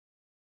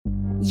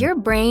Your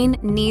brain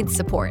needs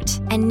support,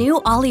 and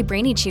new Ollie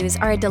Brainy Chews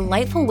are a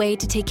delightful way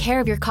to take care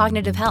of your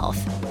cognitive health.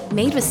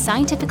 Made with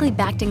scientifically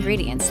backed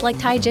ingredients like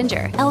Thai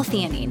ginger,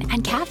 L-theanine,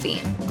 and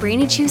caffeine,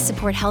 Brainy Chews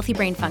support healthy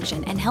brain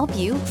function and help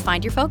you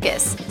find your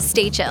focus,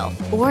 stay chill,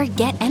 or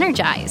get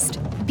energized.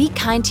 Be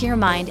kind to your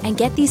mind and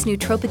get these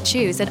nootropic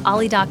chews at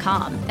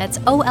ollie.com. That's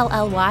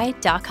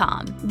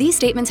OLLY.com. These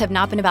statements have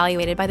not been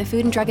evaluated by the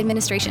Food and Drug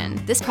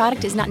Administration. This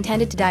product is not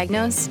intended to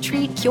diagnose,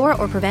 treat, cure,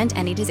 or prevent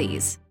any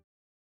disease.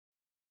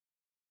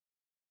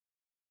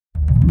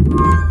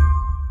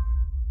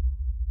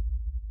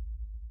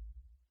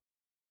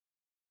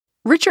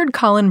 Richard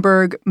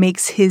Kahlenberg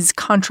makes his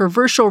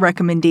controversial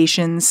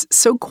recommendations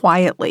so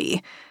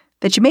quietly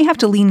that you may have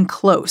to lean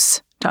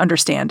close to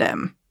understand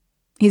him.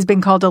 He's been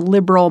called a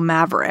liberal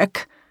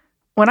maverick.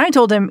 When I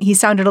told him he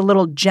sounded a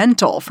little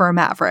gentle for a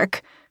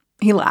maverick,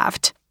 he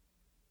laughed.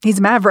 He's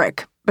a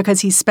maverick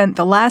because he's spent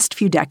the last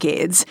few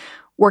decades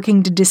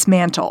working to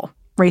dismantle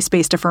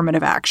race-based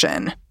affirmative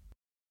action.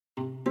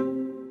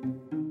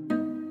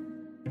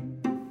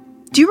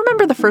 Do you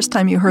remember the first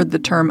time you heard the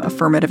term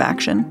affirmative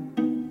action?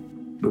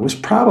 It was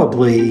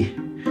probably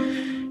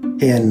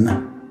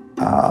in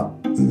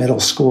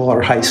middle school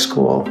or high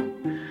school.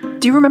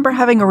 Do you remember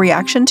having a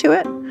reaction to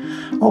it?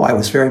 Oh, I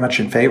was very much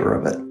in favor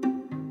of it.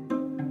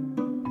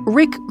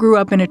 Rick grew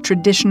up in a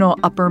traditional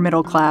upper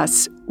middle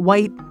class,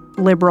 white,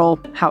 liberal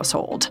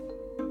household.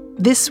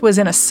 This was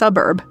in a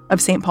suburb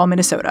of St. Paul,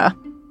 Minnesota.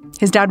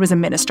 His dad was a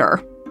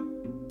minister.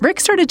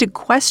 Rick started to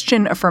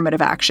question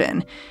affirmative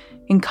action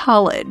in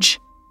college.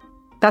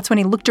 That's when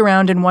he looked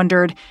around and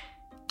wondered,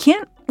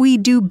 can't we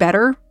do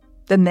better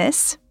than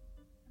this?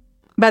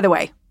 By the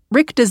way,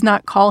 Rick does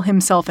not call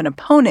himself an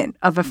opponent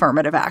of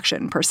affirmative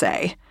action per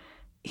se.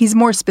 He's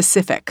more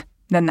specific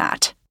than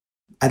that.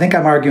 I think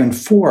I'm arguing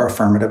for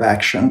affirmative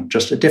action,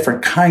 just a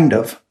different kind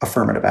of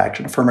affirmative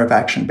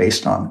action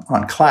based on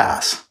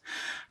class.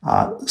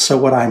 So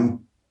what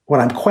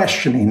I'm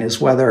questioning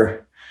is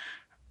whether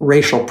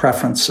racial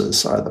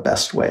preferences are the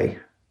best way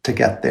to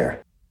get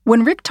there.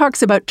 When Rick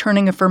talks about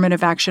turning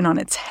affirmative action on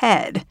its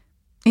head,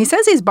 he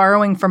says he's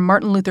borrowing from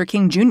Martin Luther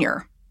King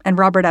Jr. and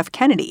Robert F.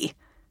 Kennedy,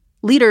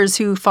 leaders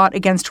who fought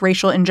against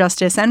racial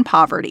injustice and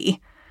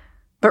poverty.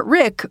 But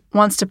Rick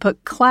wants to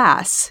put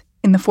class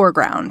in the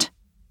foreground,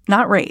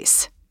 not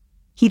race.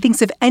 He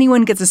thinks if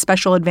anyone gets a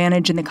special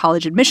advantage in the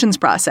college admissions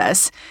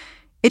process,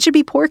 it should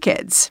be poor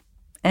kids.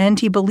 And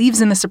he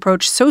believes in this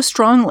approach so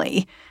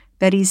strongly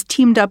that he's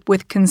teamed up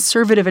with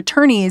conservative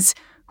attorneys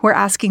who are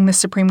asking the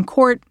Supreme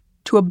Court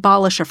to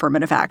abolish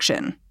affirmative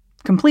action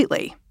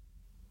completely.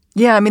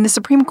 Yeah, I mean, the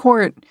Supreme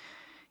Court,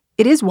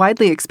 it is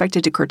widely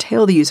expected to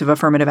curtail the use of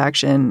affirmative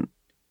action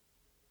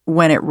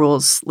when it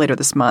rules later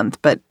this month,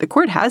 but the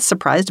court has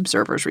surprised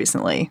observers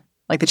recently.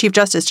 Like the Chief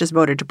Justice just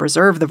voted to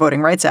preserve the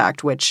Voting Rights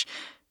Act, which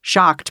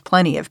shocked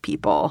plenty of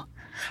people.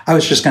 I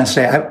was just going to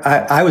say,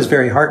 I was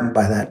very heartened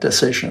by that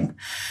decision.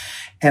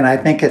 And I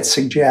think it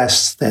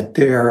suggests that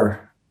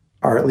there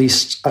are at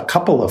least a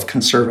couple of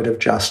conservative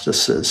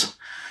justices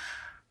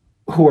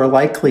who are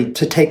likely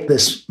to take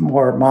this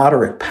more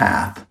moderate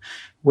path,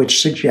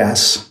 which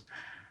suggests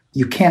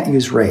you can't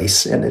use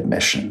race in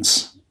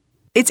admissions.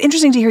 It's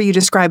interesting to hear you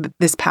describe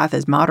this path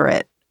as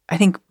moderate. I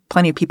think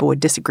plenty of people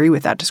would disagree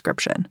with that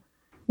description.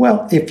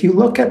 Well, if you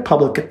look at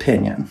public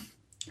opinion,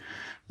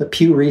 the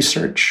Pew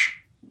Research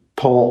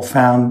poll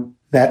found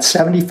that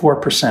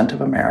 74% of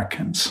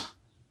Americans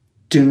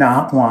do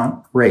not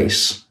want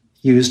race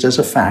used as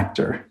a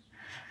factor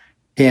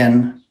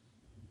in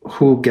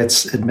who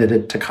gets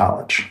admitted to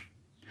college.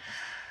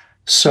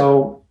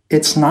 So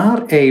it's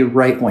not a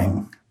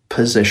right-wing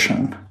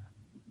position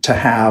to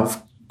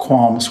have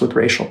qualms with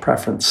racial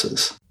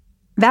preferences.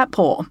 That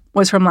poll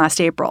was from last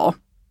April.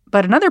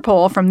 But another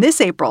poll from this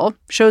April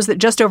shows that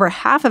just over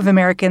half of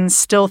Americans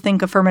still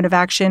think affirmative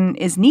action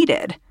is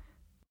needed.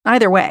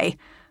 Either way,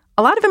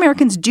 a lot of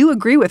Americans do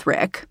agree with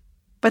Rick,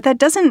 but that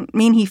doesn't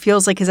mean he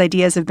feels like his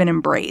ideas have been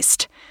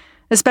embraced,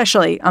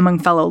 especially among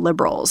fellow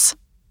liberals.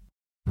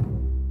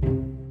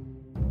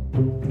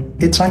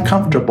 It's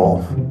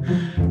uncomfortable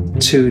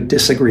to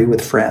disagree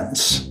with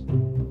friends.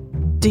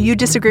 Do you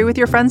disagree with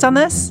your friends on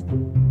this?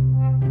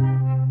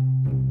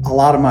 A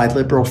lot of my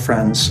liberal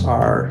friends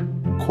are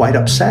quite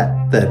upset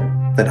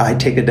that I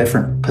take a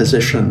different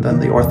position than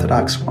the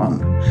orthodox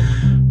one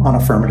on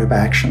affirmative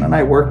action. And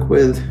I work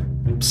with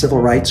civil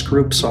rights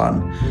groups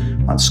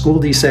on school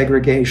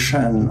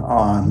desegregation,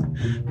 on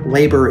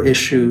labor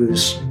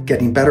issues,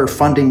 getting better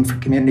funding for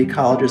community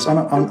colleges,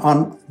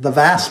 on the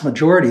vast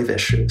majority of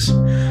issues.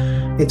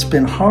 It's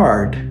been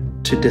hard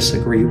to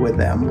disagree with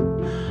them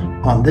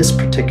on this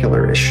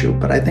particular issue,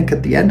 but I think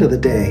at the end of the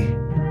day,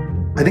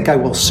 I think I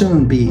will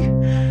soon be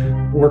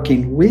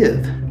working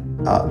with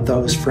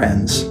those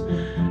friends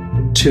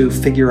to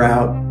figure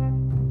out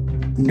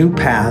new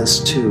paths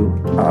to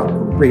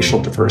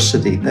racial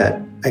diversity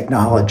that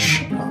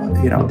acknowledge,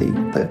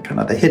 the kind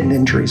of the hidden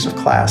injuries of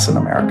class in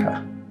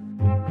America.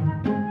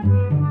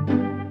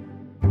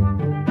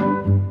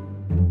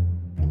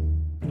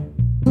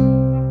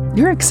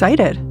 You're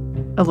excited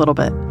a little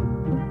bit.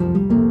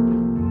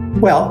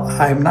 Well,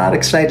 I'm not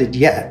excited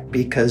yet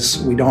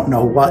because we don't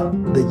know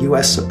what the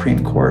U.S.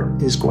 Supreme Court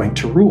is going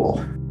to rule.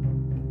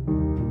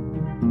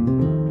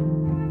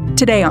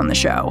 Today on the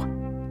show,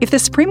 if the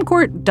Supreme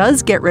Court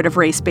does get rid of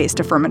race-based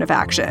affirmative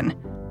action,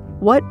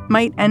 what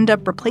might end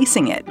up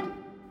replacing it?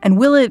 And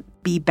will it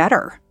be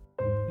better?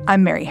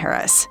 I'm Mary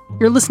Harris.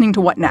 You're listening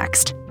to What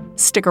Next?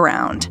 Stick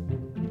around.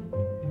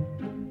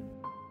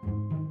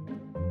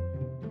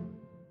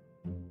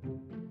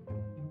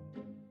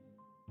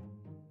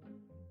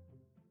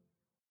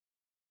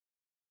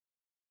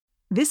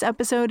 This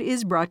episode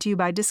is brought to you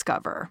by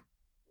Discover.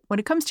 When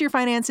it comes to your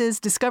finances,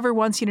 Discover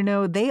wants you to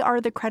know they are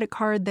the credit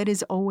card that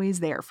is always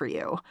there for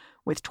you.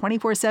 With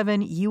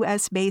 24/7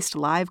 U.S.-based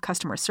live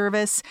customer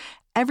service,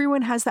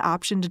 everyone has the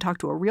option to talk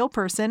to a real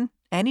person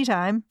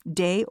anytime,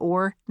 day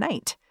or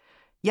night.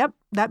 Yep,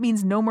 that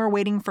means no more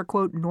waiting for,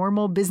 quote,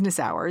 normal business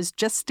hours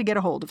just to get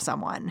a hold of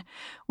someone.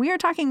 We are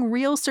talking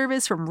real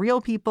service from real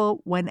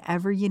people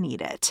whenever you need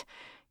it.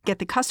 Get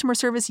the customer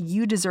service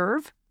you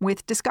deserve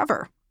with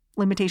Discover.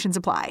 Limitations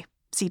apply.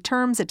 See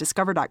terms at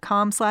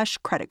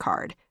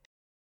discover.com/creditcard.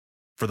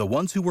 For the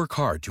ones who work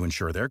hard to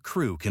ensure their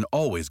crew can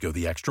always go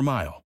the extra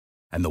mile,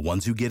 and the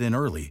ones who get in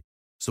early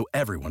so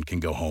everyone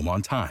can go home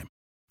on time,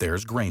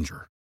 there's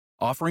Grainger,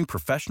 offering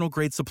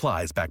professional-grade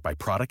supplies backed by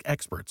product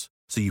experts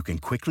so you can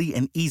quickly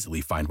and easily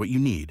find what you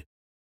need.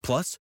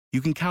 Plus, you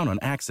can count on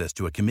access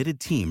to a committed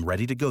team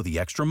ready to go the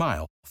extra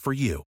mile for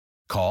you.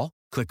 Call,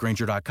 click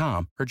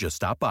Grainger.com, or just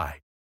stop by.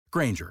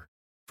 Grainger,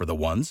 for the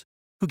ones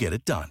who get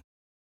it done.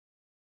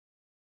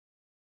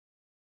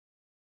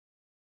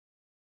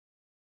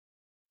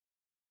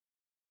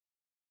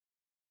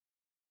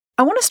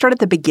 I want to start at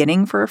the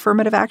beginning for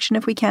affirmative action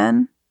if we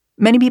can.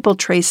 Many people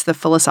trace the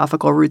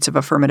philosophical roots of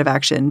affirmative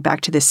action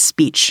back to this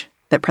speech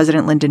that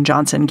President Lyndon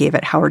Johnson gave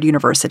at Howard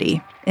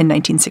University in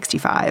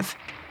 1965.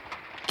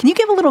 Can you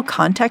give a little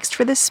context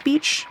for this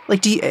speech?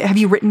 Have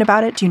you written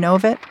about it? Do you know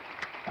of it?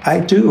 I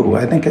do.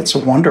 I think it's a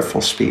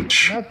wonderful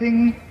speech.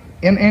 Nothing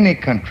in any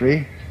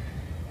country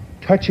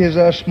touches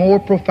us more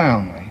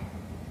profoundly,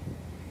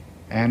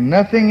 and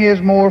nothing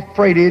is more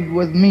freighted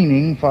with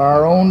meaning for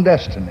our own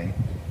destiny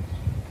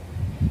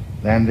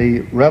than the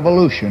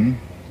revolution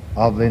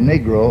of the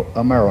Negro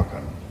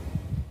American.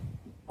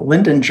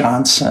 Lyndon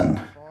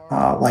Johnson,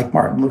 like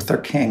Martin Luther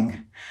King,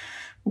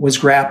 was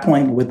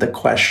grappling with the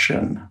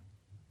question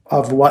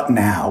of what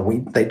now?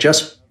 They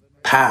just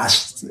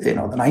passed, the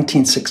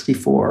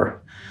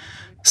 1964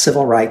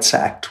 Civil Rights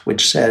Act,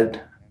 which said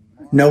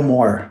no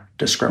more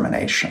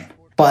discrimination.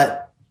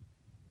 But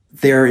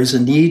there is a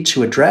need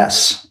to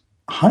address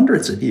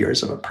hundreds of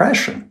years of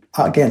oppression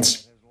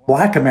against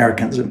Black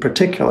Americans in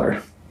particular.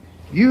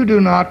 You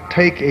do not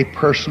take a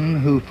person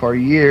who for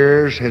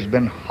years has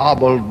been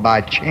hobbled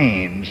by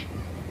chains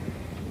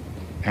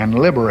and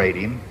liberate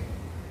him,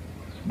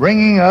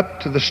 bringing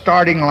up to the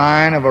starting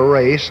line of a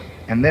race,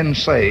 and then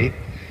say,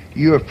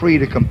 you are free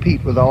to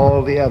compete with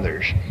all the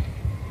others,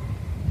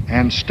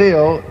 and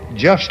still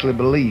justly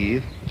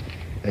believe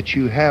that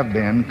you have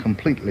been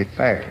completely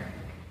fair.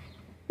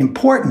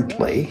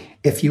 Importantly,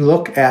 if you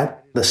look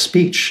at the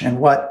speech and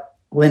what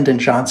Lyndon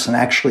Johnson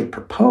actually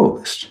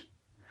proposed,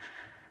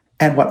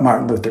 and what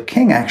Martin Luther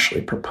King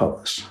actually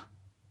proposed,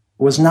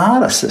 was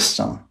not a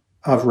system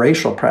of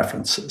racial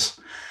preferences.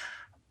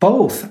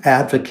 Both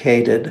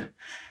advocated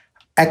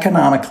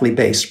economically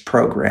based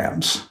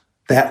programs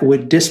that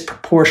would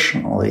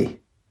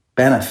disproportionately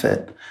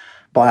benefit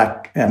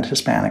Black and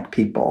Hispanic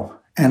people.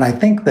 And I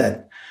think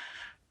that,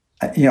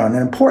 in an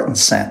important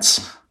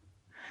sense,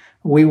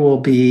 we will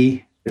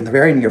be, in the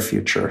very near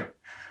future,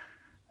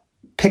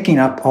 picking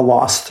up a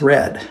lost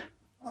thread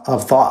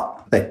of thought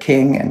that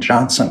King and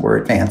Johnson were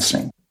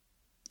advancing.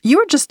 You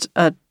were just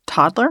a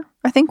toddler,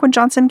 I think, when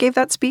Johnson gave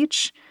that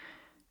speech,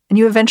 and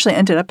you eventually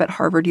ended up at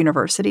Harvard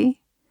University.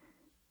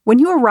 When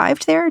you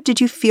arrived there, did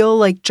you feel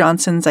like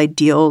Johnson's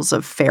ideals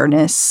of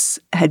fairness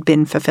had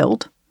been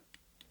fulfilled?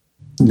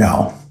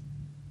 No.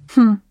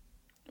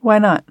 Why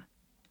not?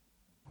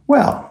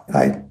 Well,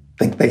 I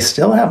think they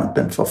still haven't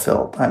been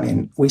fulfilled. I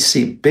mean, we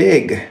see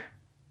big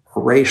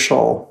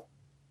racial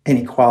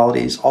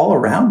inequalities all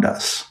around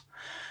us.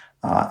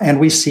 And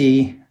we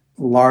see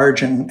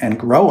large and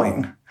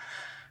growing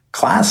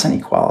class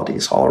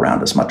inequalities all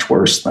around us, much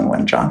worse than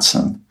when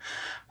Johnson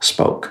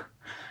spoke.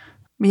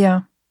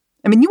 Yeah.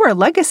 I mean, you were a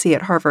legacy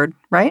at Harvard,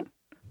 right?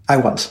 I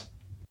was.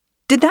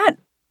 Did that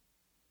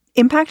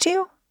impact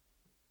you?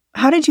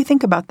 How did you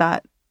think about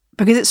that?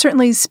 Because it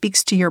certainly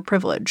speaks to your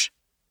privilege.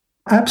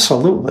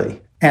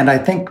 Absolutely. And I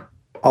think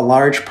a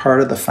large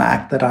part of the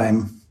fact that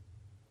I'm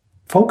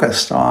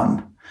focused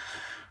on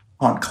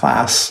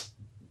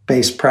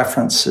class-based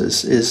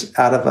preferences is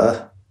out of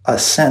a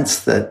sense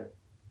that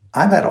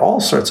I've had all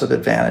sorts of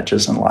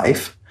advantages in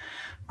life.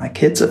 My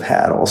kids have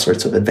had all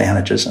sorts of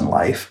advantages in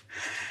life.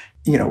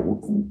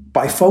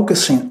 By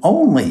focusing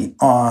only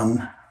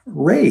on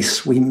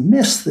race, we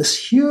miss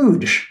this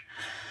huge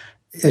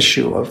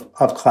issue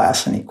of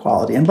class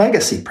inequality. And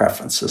legacy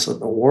preferences are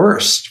the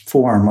worst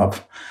form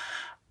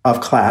of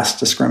class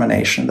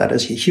discrimination that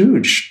has a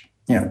huge,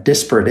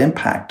 disparate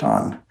impact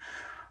on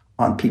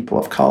on people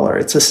of color.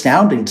 It's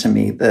astounding to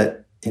me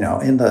that,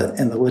 in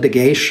the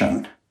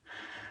litigation,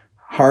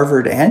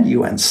 Harvard and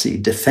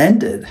UNC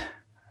defended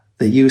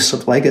the use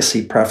of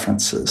legacy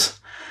preferences.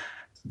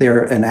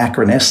 They're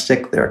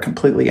anachronistic. They're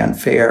completely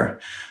unfair.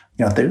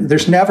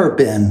 There's never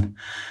been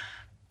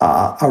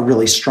a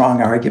really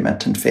strong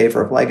argument in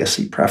favor of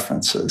legacy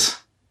preferences.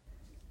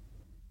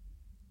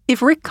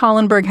 If Rick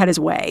Kahlenberg had his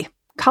way,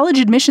 college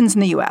admissions in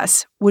the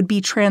U.S. would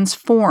be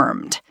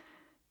transformed.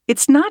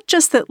 It's not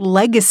just that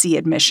legacy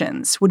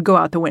admissions would go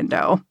out the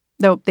window,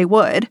 though they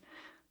would.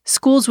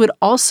 Schools would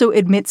also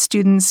admit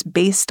students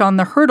based on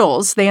the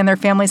hurdles they and their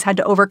families had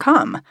to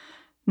overcome,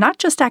 not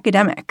just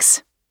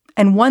academics.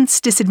 And once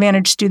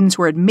disadvantaged students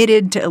were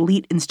admitted to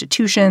elite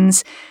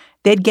institutions,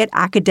 they'd get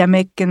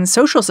academic and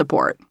social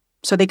support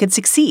so they could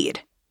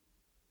succeed.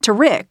 To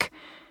Rick,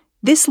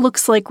 this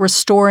looks like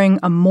restoring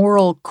a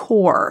moral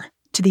core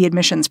to the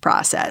admissions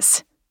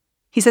process.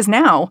 He says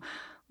now,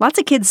 lots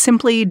of kids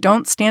simply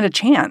don't stand a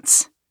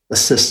chance. The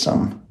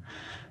system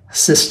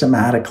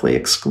systematically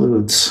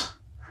excludes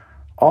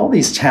all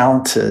these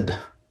talented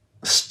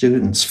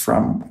students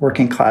from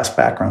working class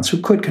backgrounds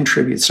who could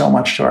contribute so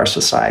much to our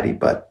society,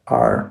 but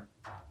are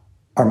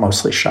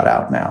mostly shut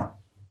out now.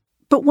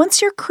 But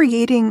once you're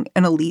creating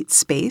an elite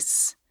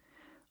space,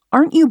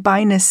 aren't you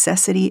by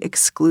necessity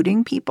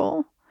excluding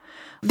people?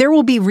 There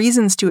will be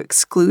reasons to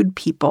exclude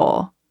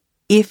people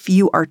if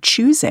you are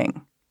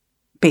choosing,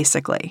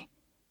 basically.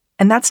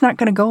 And that's not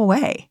going to go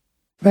away.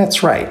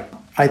 That's right.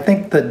 I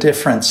think the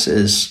difference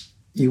is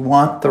you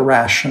want the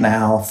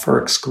rationale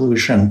for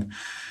exclusion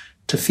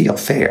to feel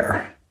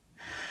fair.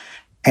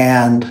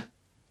 And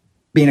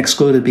being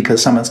excluded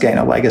because someone's getting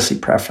a legacy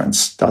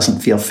preference doesn't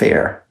feel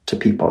fair to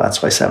people.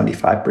 That's why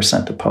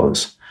 75%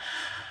 oppose.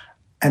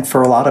 And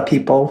for a lot of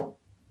people,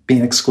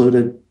 being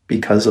excluded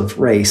because of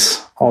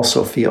race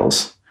also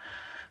feels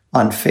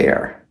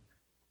unfair.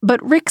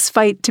 But Rick's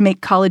fight to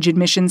make college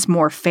admissions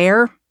more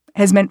fair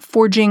has meant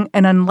forging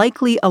an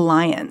unlikely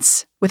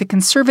alliance with a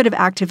conservative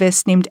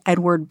activist named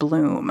Edward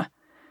Blum.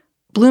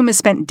 Blum has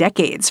spent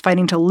decades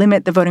fighting to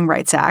limit the Voting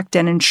Rights Act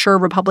and ensure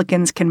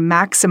Republicans can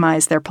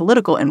maximize their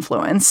political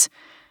influence.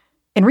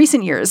 In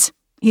recent years,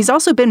 he's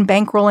also been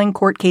bankrolling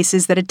court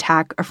cases that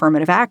attack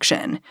affirmative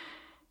action.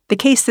 The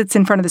case that's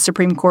in front of the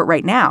Supreme Court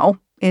right now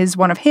is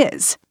one of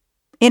his.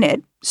 In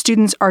it,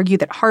 students argue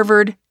that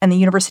Harvard and the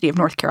University of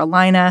North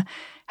Carolina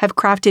have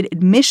crafted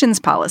admissions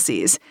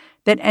policies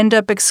that end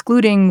up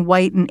excluding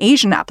white and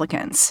Asian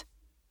applicants.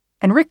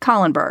 And Rick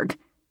Kahlenberg,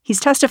 he's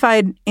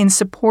testified in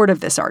support of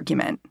this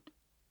argument.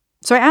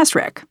 So I asked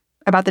Rick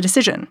about the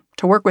decision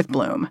to work with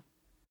Blum.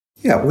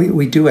 Yeah,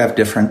 we do have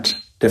different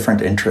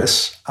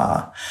interests.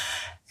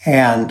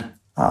 And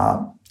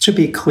to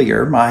be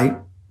clear, my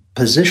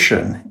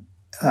position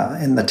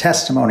in the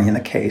testimony in the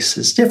case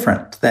is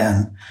different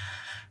than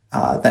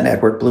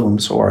Edward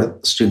Blum's or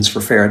Students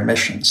for Fair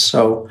Admissions.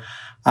 So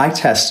I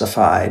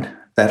testified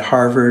that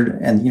Harvard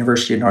and the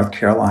University of North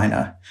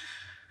Carolina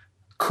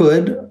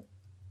could,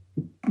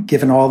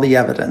 given all the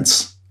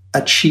evidence,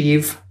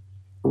 achieve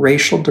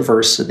racial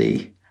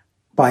diversity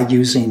by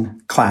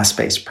using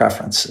class-based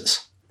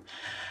preferences.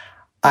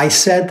 I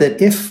said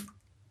that if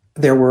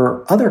there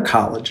were other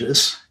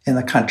colleges in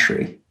the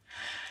country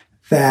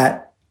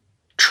that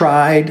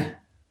tried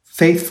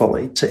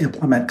faithfully to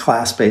implement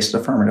class-based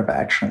affirmative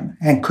action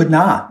and could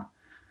not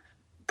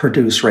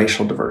produce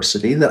racial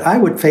diversity, that I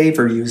would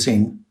favor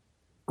using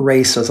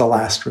race as a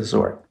last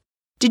resort.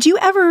 Did you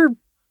ever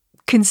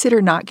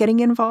consider not getting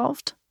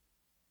involved?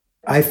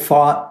 I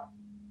thought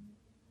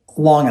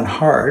long and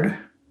hard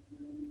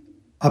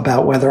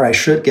about whether I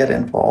should get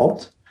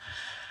involved.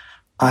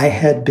 I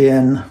had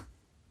been,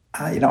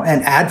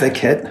 an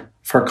advocate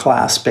for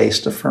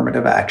class-based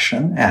affirmative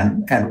action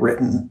and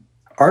written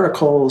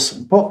articles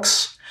and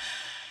books.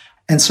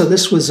 And so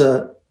this was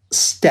a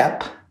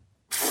step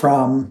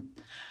from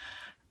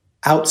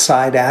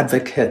outside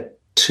advocate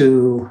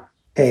to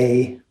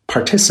a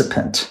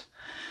participant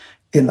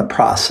in the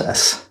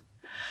process.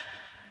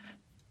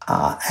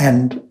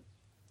 And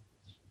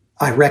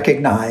I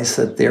recognize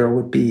that there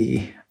would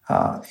be,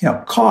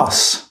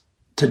 costs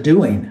to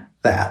doing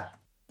that.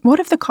 What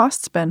have the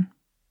costs been?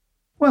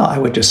 Well, I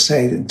would just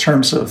say in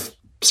terms of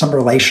some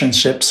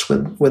relationships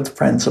with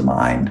friends of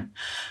mine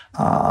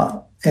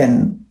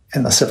in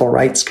the civil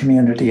rights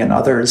community and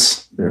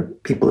others, there are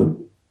people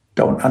who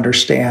don't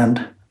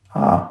understand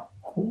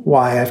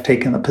why I've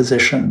taken the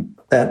position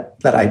that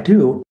I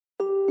do.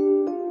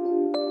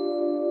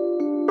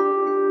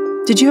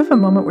 Did you have a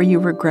moment where you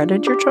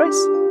regretted your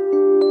choice?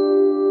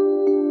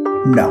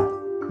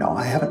 No,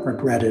 I haven't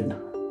regretted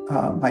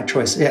my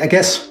choice. I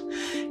guess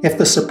if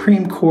the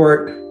Supreme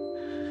Court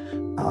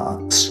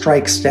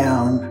strikes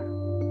down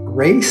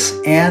race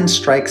and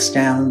strikes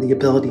down the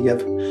ability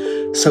of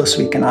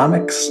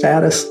socioeconomic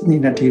status,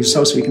 to use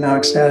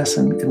socioeconomic status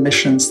in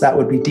admissions, that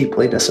would be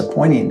deeply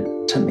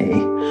disappointing to me.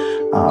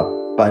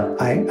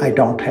 But I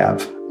don't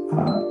have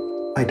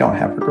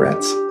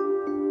regrets.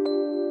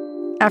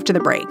 After the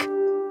break,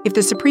 if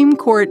the Supreme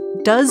Court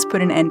does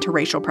put an end to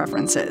racial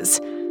preferences,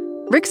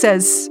 Rick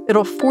says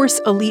it'll force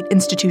elite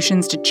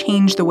institutions to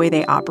change the way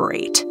they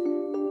operate.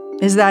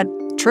 Is that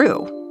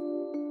true?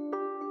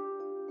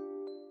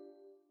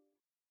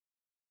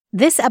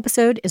 This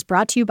episode is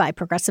brought to you by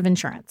Progressive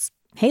Insurance.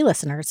 Hey,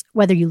 listeners,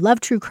 whether you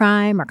love true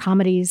crime or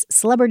comedies,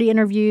 celebrity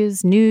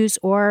interviews, news,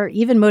 or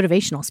even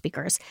motivational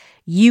speakers,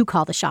 you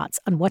call the shots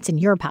on what's in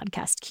your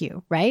podcast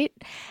queue, right?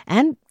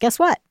 And guess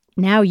what?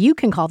 Now you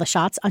can call the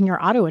shots on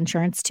your auto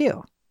insurance,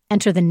 too.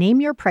 Enter the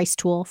Name Your Price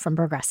tool from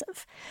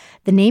Progressive.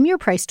 The Name Your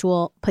Price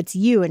tool puts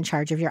you in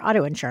charge of your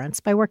auto insurance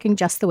by working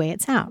just the way it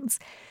sounds.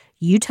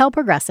 You tell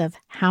Progressive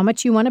how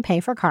much you want to pay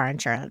for car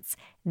insurance.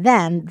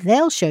 Then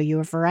they'll show you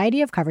a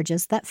variety of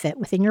coverages that fit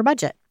within your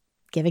budget,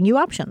 giving you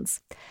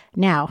options.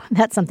 Now,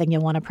 that's something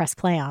you'll want to press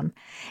play on.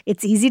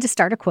 It's easy to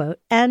start a quote,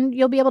 and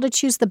you'll be able to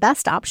choose the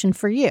best option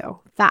for you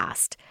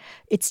fast.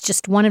 It's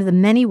just one of the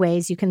many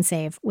ways you can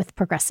save with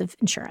Progressive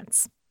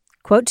Insurance.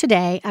 Quote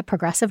today at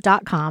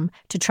Progressive.com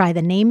to try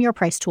the Name Your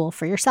Price tool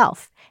for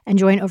yourself and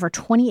join over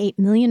 28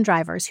 million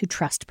drivers who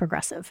trust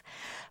Progressive.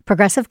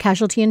 Progressive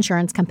Casualty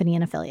Insurance Company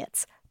and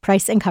Affiliates.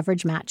 Price and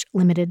coverage match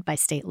limited by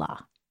state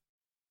law.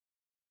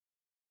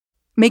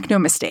 Make no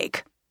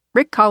mistake,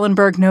 Rick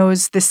Collenberg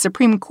knows this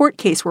Supreme Court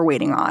case we're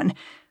waiting on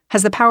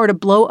has the power to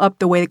blow up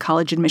the way the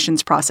college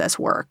admissions process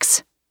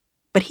works.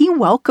 But he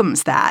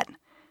welcomes that.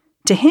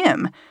 To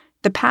him,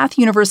 the path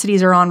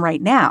universities are on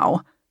right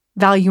now,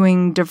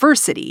 valuing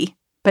diversity,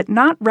 but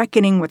not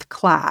reckoning with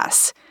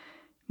class,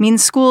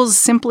 means schools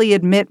simply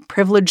admit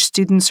privileged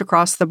students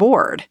across the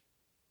board.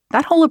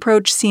 That whole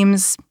approach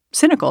seems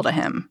cynical to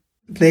him.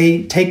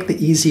 They take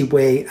the easy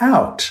way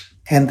out.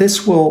 And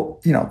this will,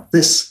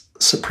 this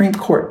Supreme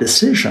Court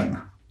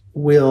decision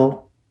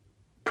will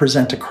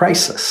present a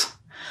crisis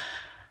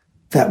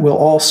that will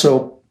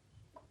also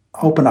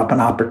open up an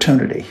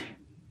opportunity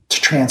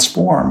to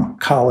transform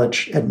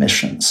college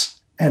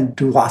admissions and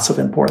do lots of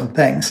important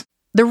things.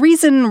 The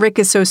reason Rick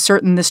is so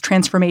certain this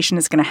transformation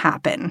is going to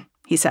happen,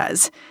 he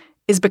says,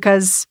 is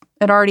because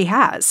it already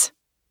has.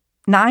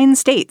 9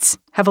 states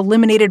have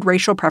eliminated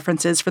racial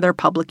preferences for their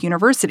public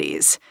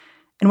universities.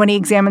 And when he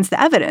examines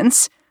the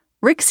evidence,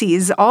 Rick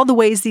sees all the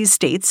ways these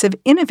states have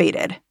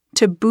innovated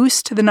to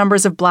boost the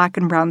numbers of Black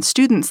and brown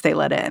students they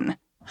let in.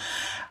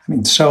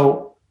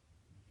 So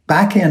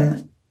back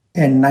in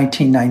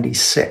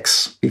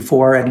 1996,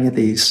 before any of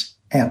these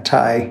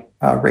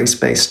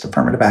anti-race-based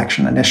affirmative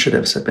action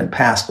initiatives had been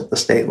passed at the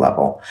state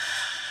level,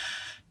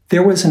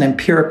 there was an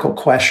empirical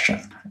question,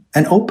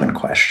 an open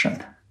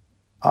question.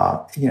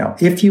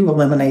 If you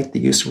eliminate the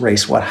use of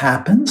race, what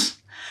happens?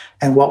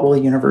 And what will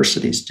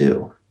universities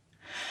do?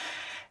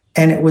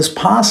 And it was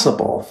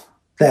possible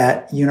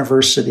that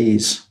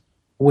universities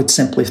would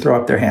simply throw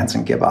up their hands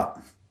and give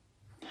up.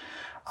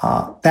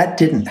 That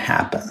didn't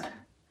happen.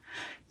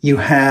 You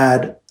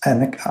had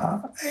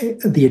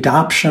the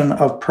adoption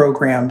of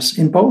programs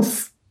in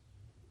both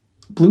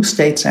blue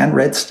states and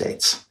red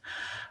states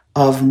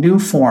of new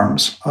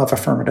forms of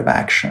affirmative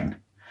action.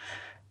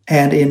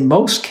 And in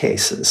most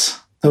cases,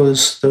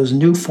 those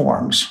new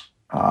forms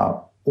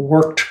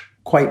worked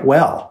quite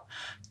well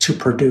to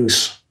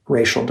produce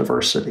racial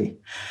diversity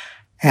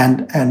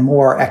and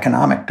more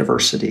economic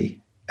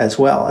diversity as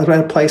well. At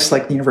a place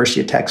like the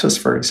University of Texas,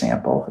 for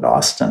example, at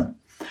Austin,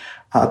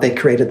 they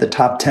created the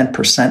top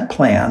 10%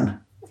 plan.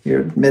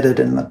 You're admitted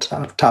in the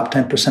top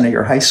 10% of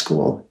your high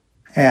school,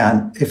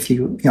 and if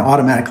you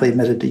automatically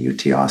admitted to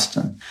UT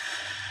Austin.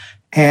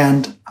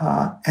 And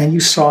you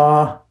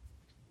saw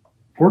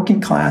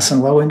working class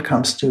and low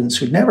income students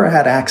who'd never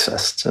had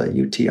access to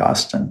UT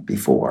Austin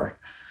before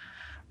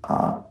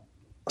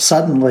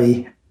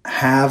suddenly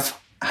have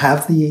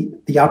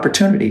the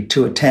opportunity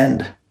to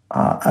attend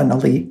an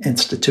elite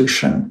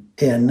institution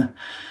in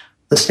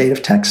the state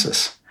of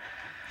Texas.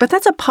 But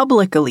that's a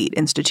public elite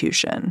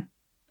institution.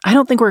 I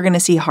don't think we're going to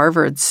see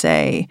Harvard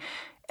say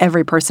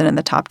every person in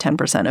the top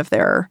 10% of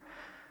their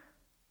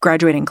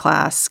graduating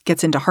class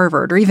gets into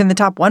Harvard, or even the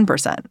top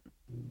 1%.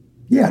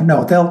 Yeah,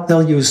 no,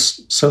 they'll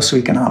use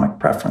socioeconomic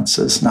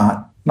preferences,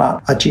 not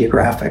a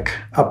geographic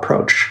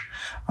approach.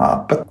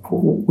 But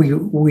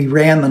we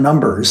ran the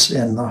numbers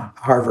in the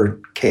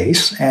Harvard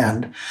case,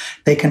 and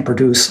they can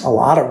produce a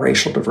lot of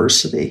racial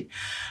diversity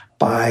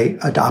by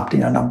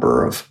adopting a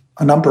number of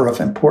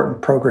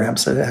important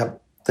programs that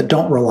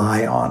don't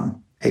rely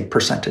on a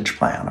percentage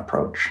plan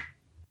approach.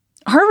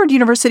 Harvard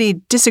University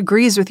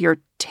disagrees with your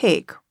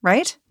take,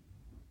 right?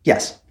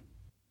 Yes.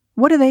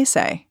 What do they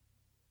say?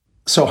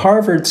 So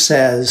Harvard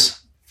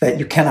says that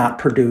you cannot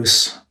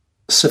produce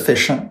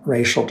sufficient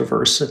racial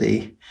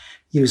diversity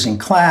using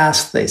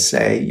class. They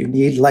say you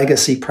need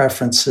legacy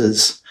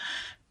preferences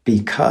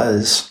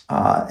because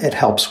it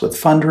helps with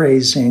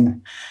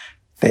fundraising.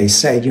 They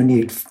say you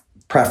need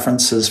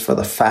preferences for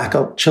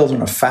the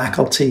children of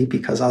faculty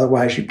because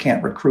otherwise you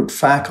can't recruit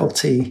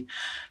faculty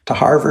to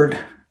Harvard.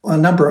 A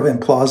number of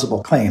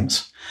implausible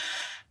claims.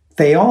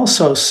 They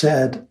also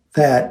said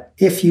that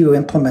if you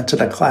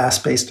implemented a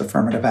class-based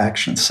affirmative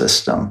action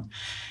system,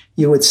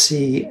 you would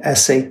see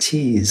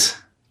SATs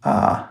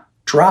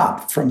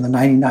drop from the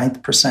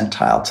 99th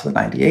percentile to the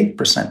 98th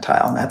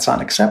percentile, and that's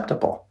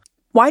unacceptable.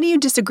 Why do you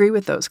disagree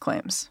with those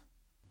claims?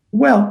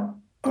 Well,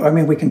 I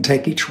mean, we can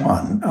take each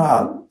one.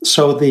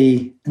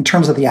 In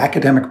terms of the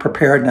academic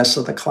preparedness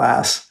of the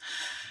class,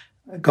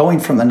 going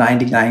from the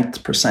 99th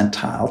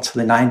percentile to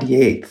the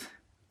 98th,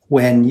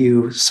 when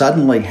you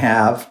suddenly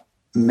have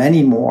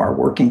many more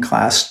working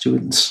class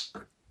students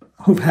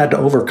who've had to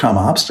overcome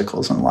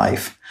obstacles in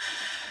life,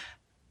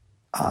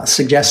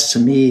 suggests to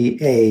me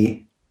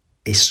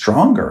a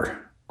stronger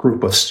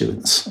group of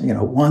students,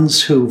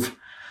 ones who've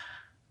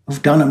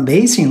done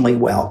amazingly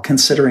well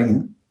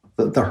considering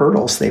the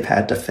hurdles they've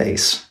had to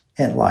face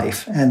in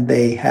life, and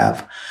they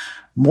have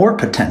more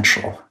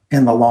potential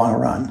in the long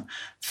run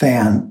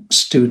than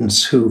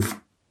students who've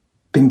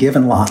been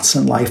given lots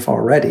in life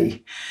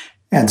already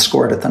and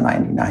scored at the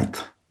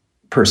 99th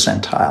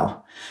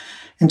percentile.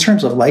 In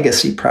terms of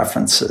legacy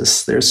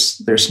preferences,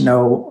 there's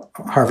no,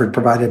 Harvard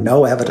provided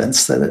no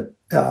evidence that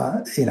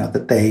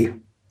that they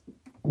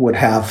would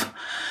have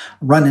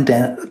run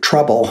into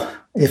trouble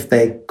if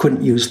they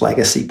couldn't use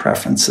legacy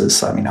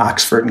preferences. I mean,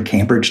 Oxford and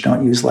Cambridge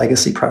don't use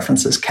legacy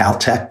preferences.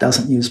 Caltech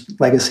doesn't use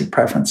legacy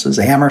preferences.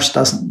 Amherst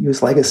doesn't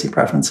use legacy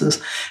preferences.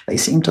 They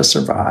seem to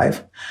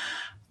survive.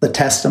 The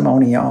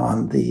testimony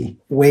on the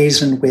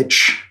ways in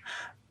which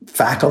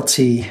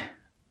faculty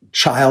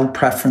child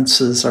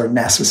preferences are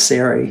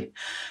necessary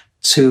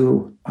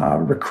to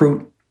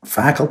recruit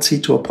faculty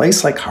to a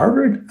place like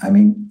Harvard, I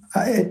mean,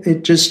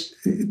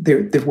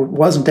 there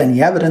wasn't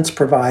any evidence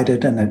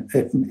provided, and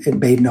it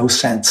made no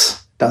sense.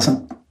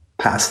 Doesn't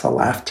pass the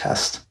laugh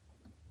test.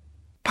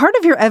 Part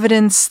of your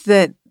evidence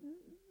that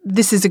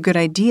this is a good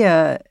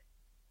idea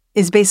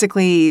is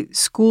basically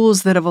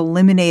schools that have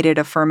eliminated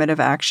affirmative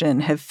action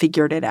have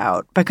figured it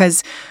out,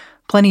 because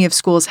plenty of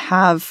schools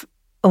have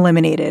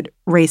eliminated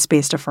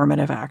race-based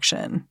affirmative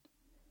action.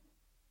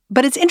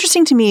 But it's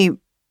interesting to me,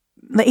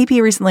 the AP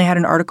recently had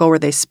an article where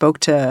they spoke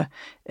to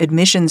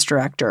admissions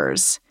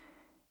directors,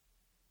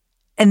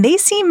 and they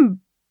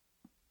seem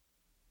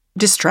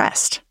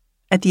distressed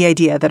at the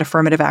idea that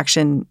affirmative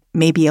action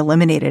may be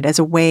eliminated as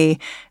a way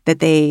that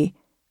they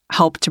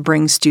help to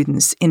bring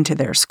students into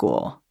their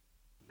school.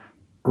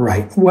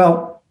 Right.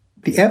 Well,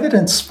 the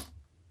evidence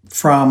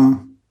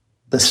from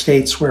the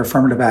states where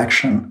affirmative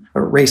action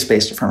or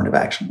race-based affirmative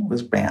action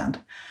was banned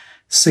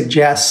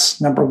suggests,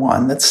 number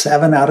one, that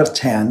 7 out of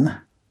 10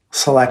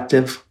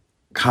 selective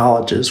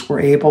colleges were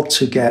able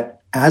to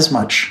get as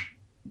much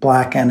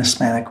Black and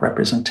Hispanic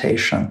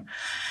representation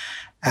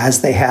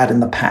as they had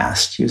in the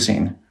past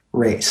using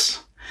race.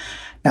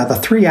 Now, the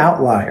 3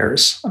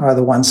 outliers are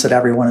the ones that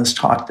everyone has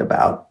talked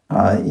about,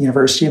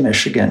 University of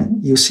Michigan,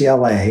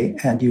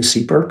 UCLA, and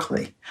UC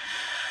Berkeley.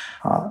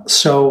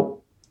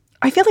 So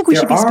I feel like we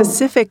should be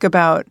specific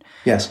about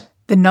yes,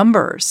 the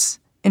numbers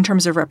in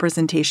terms of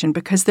representation,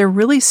 because they're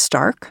really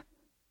stark.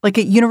 Like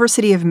at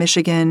University of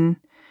Michigan,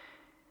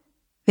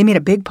 they made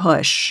a big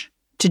push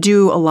to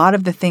do a lot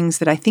of the things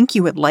that I think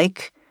you would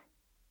like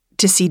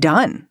to see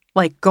done,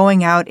 like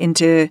going out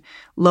into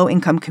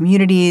low-income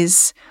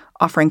communities,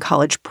 offering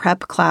college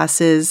prep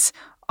classes,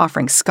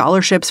 offering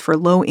scholarships for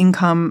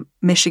low-income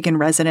Michigan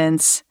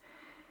residents.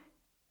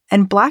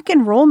 And Black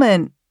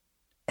enrollment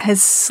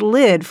has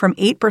slid from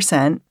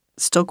 8%,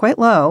 still quite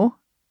low,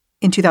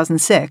 in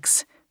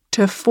 2006,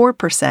 to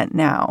 4%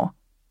 now.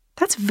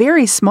 That's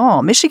very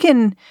small.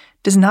 Michigan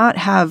does not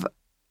have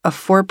a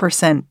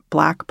 4%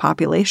 Black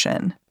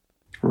population.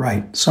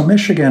 Right. So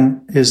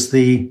Michigan is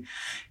the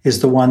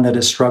one that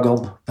has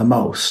struggled the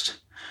most.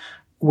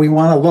 We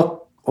want to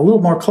look a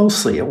little more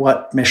closely at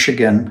what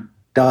Michigan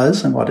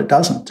does and what it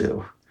doesn't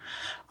do.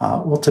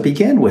 Well, to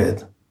begin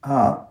with,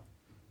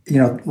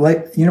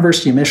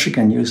 University of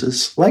Michigan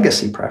uses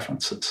legacy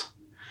preferences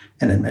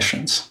in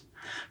admissions.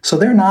 So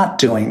they're not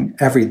doing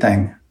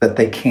everything that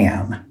they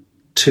can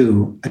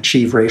to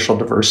achieve racial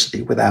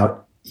diversity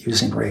without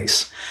using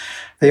race.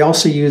 They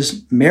also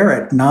use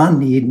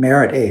non-need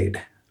merit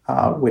aid,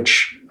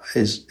 which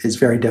is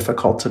very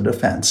difficult to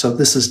defend. So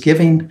this is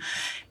giving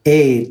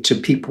aid to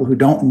people who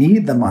don't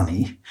need the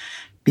money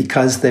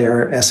because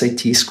their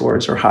SAT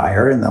scores are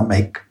higher, and they'll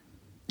make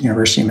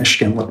University of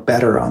Michigan look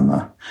better on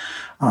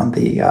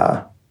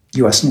the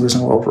U.S. News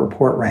and World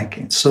Report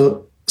rankings.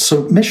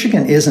 So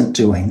Michigan isn't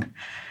doing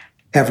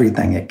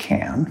everything it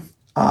can.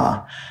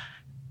 A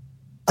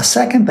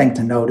second thing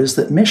to note is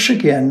that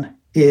Michigan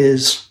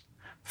is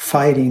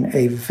fighting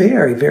a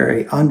very,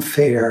 very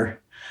unfair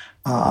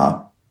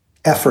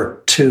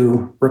effort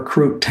to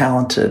recruit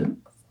talented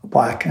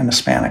Black and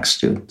Hispanic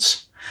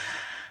students.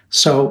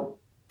 So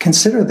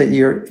consider that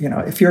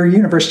if you're a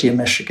University of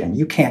Michigan,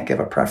 you can't give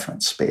a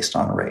preference based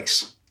on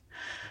race.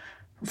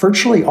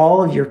 Virtually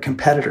all of your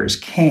competitors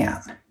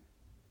can.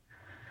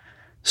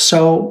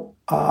 So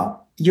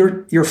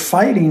you're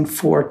fighting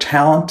for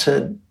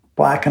talented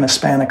Black and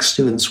Hispanic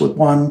students with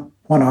one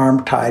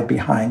arm tied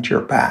behind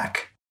your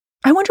back.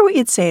 I wonder what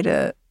you'd say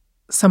to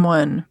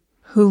someone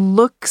who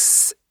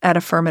looks at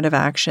affirmative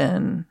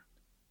action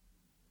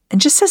and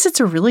just says it's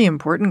a really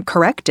important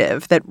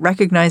corrective that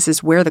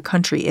recognizes where the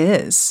country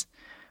is.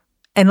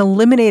 And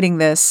eliminating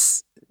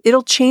this,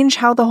 it'll change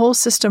how the whole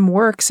system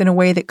works in a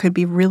way that could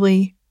be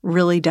really,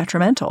 really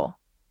detrimental?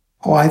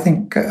 Oh, I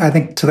think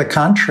to the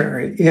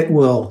contrary, it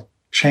will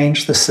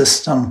change the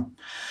system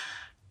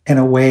in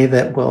a way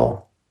that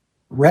will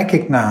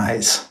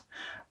recognize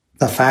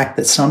the fact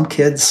that some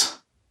kids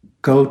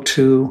go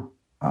to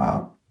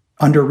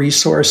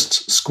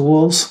under-resourced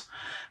schools,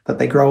 that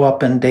they grow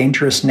up in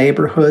dangerous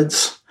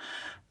neighborhoods,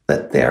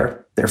 that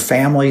their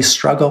families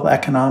struggle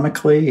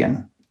economically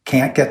and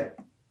can't get,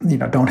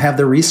 don't have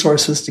the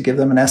resources to give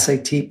them an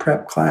SAT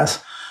prep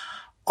class.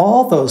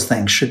 All those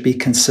things should be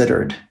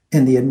considered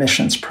in the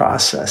admissions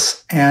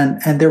process.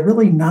 And they're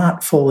really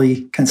not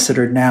fully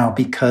considered now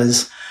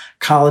because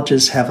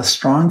colleges have a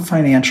strong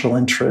financial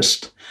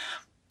interest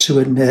to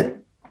admit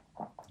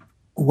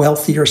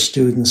wealthier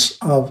students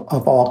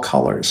of all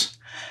colors.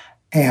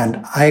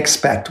 And I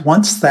expect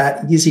once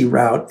that easy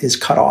route is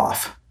cut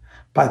off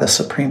by the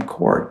Supreme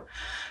Court,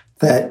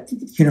 that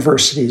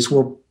universities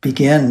will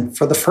begin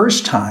for the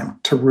first time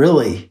to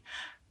really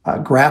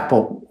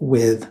grapple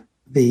with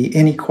the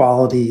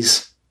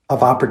inequalities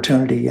of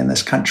opportunity in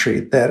this country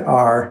that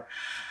are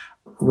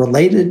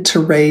related to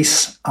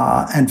race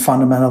and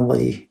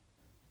fundamentally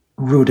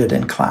rooted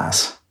in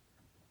class.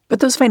 But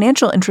those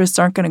financial interests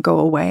aren't going to go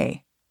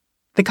away.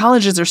 The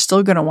colleges are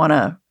still going to want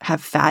to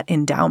have fat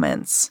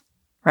endowments,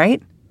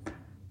 right?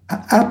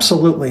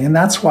 Absolutely. And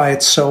that's why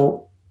it's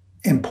so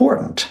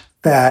important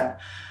that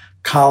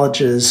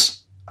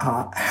colleges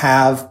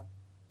have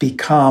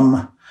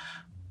become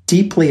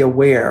deeply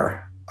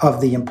aware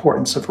of the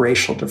importance of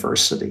racial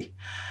diversity.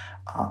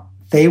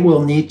 They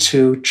will need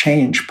to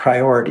change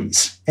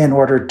priorities in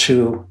order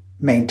to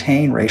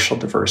maintain racial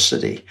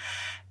diversity.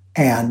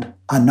 And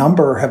a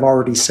number have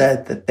already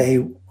said that they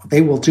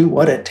will do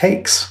what it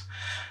takes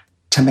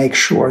to make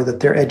sure that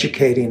they're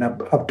educating a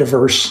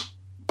diverse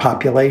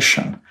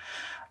population.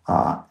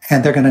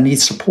 And they're going to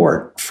need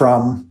support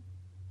from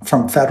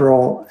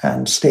federal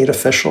and state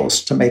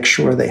officials to make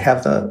sure they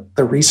have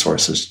the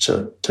resources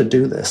to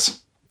do this.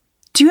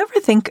 Do you ever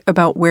think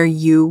about where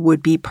you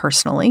would be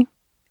personally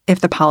if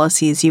the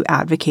policies you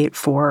advocate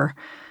for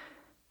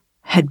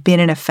had been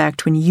in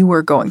effect when you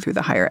were going through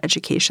the higher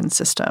education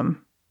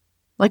system?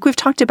 Like we've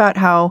talked about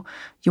how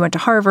you went to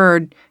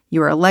Harvard,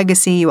 you were a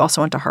legacy, you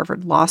also went to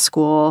Harvard Law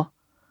School.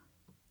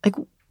 Like,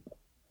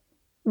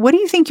 what do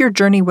you think your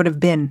journey would have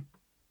been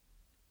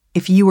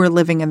if you were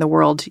living in the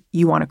world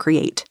you want to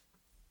create?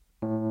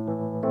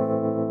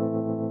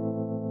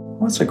 Well,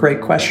 that's a great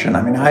question.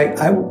 I mean, I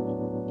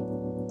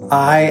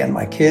and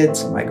my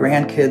kids and my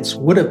grandkids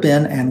would have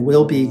been and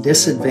will be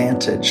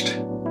disadvantaged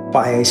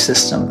by a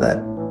system that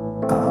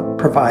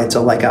provides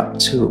a leg up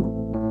to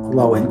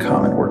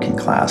low-income and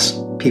working-class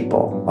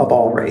people of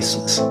all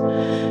races.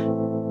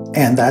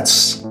 And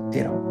that's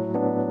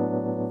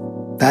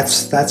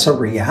a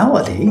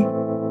reality.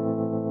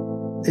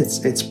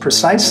 It's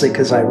precisely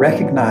because I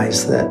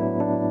recognize that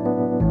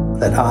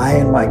I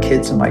and my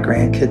kids and my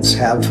grandkids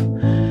have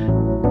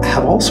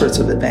all sorts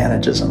of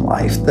advantages in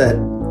life that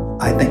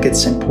I think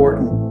it's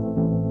important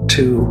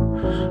to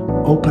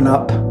open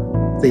up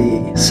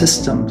the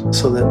system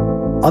so that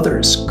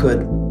others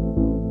could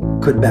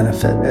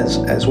benefit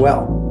as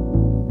well.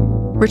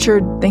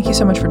 Richard, thank you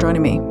so much for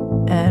joining me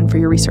and for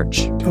your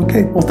research.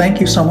 Okay, well, thank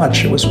you so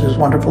much. It was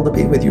wonderful to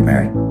be with you,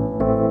 Mary.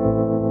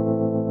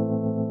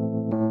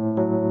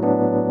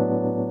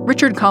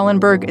 Richard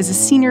Kahlenberg is a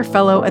senior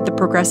fellow at the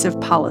Progressive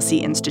Policy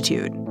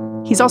Institute.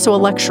 He's also a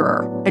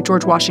lecturer at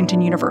George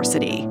Washington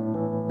University.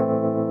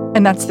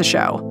 And that's the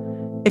show.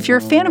 If you're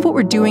a fan of what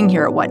we're doing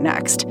here at What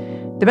Next,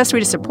 the best way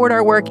to support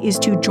our work is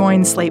to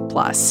join Slate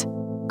Plus.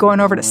 Go on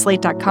over to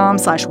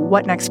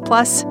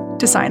slate.com/whatnextplus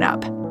to sign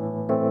up.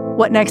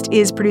 What Next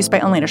is produced by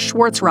Elena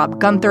Schwartz, Rob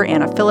Gunther,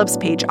 Anna Phillips,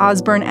 Paige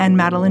Osborne, and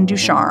Madeline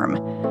Ducharme.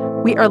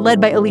 We are led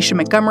by Alicia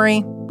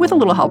Montgomery, with a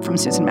little help from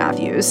Susan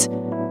Matthews.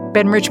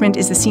 Ben Richmond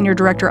is the Senior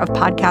Director of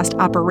Podcast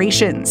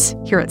Operations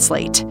here at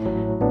Slate.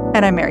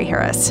 And I'm Mary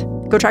Harris.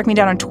 Go track me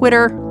down on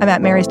Twitter. I'm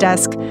at Mary's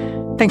Desk.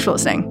 Thanks for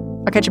listening.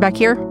 I'll catch you back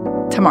here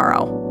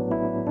tomorrow.